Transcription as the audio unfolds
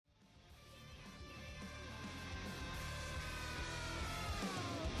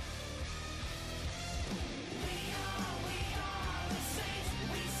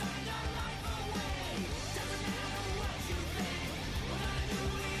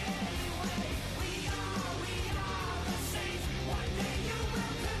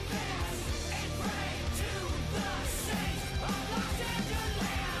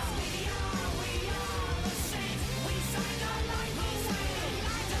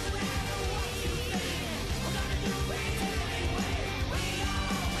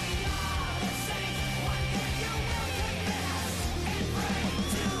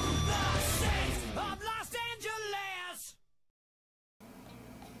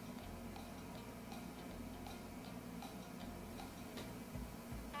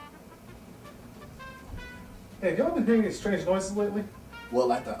Hey, have y'all been hearing any strange noises lately? Well,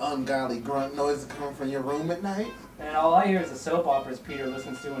 like the ungodly grunt noises coming from your room at night? And all I hear is the soap operas Peter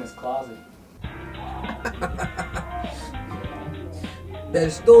listens to in his closet. Där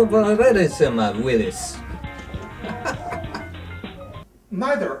står bara räddhemma, Willis.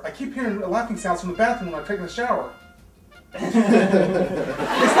 Neither. I keep hearing laughing sounds from the bathroom when I'm taking a shower. It's not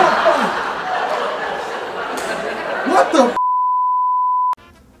funny! What the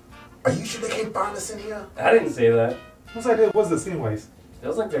Are you sure they can't find us in here? I didn't say that. Whose idea was this anyways?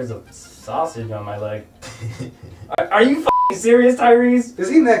 Feels like there's a sausage on my leg. Are you f***ing serious, Tyrese? Is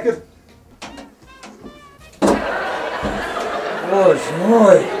he naked? Oh,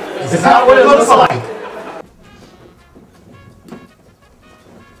 boy. Is that what it looks like?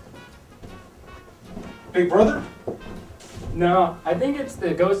 Big brother? No, I think it's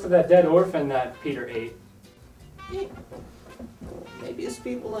the ghost of that dead orphan that Peter ate. Maybe it's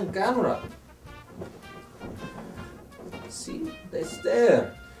people on camera. See, they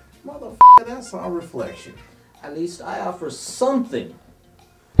stare. Motherfucker, that's our reflection. At least I offer something.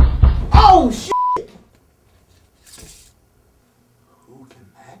 Oh, shit! Who can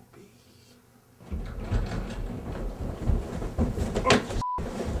that be?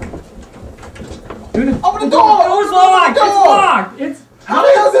 Dude, Open the door! The door's locked! It's locked! It's... How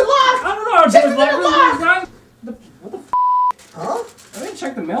the hell is it locked? I don't know, it's locked! What the f***? Huh? I didn't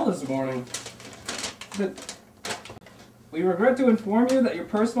check the mail this morning. We regret to inform you that your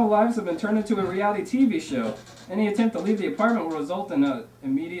personal lives have been turned into a reality TV show. Any attempt to leave the apartment will result in an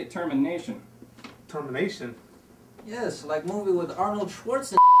immediate termination. Termination? Yes, like movie with Arnold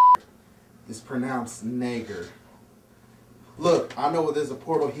Schwarzenegger. It's pronounced Nager. Look, I know there's a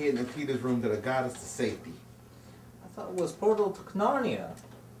portal hidden in Peter's room that'll guide us to safety. I thought it was Portal to Narnia.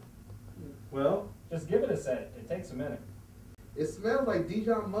 Well, Just give it a set. It takes a minute. It smells like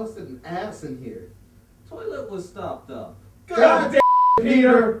Dijon mustard and ass in here. Toilet was stopped up. God damn,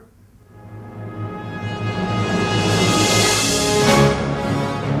 Peter!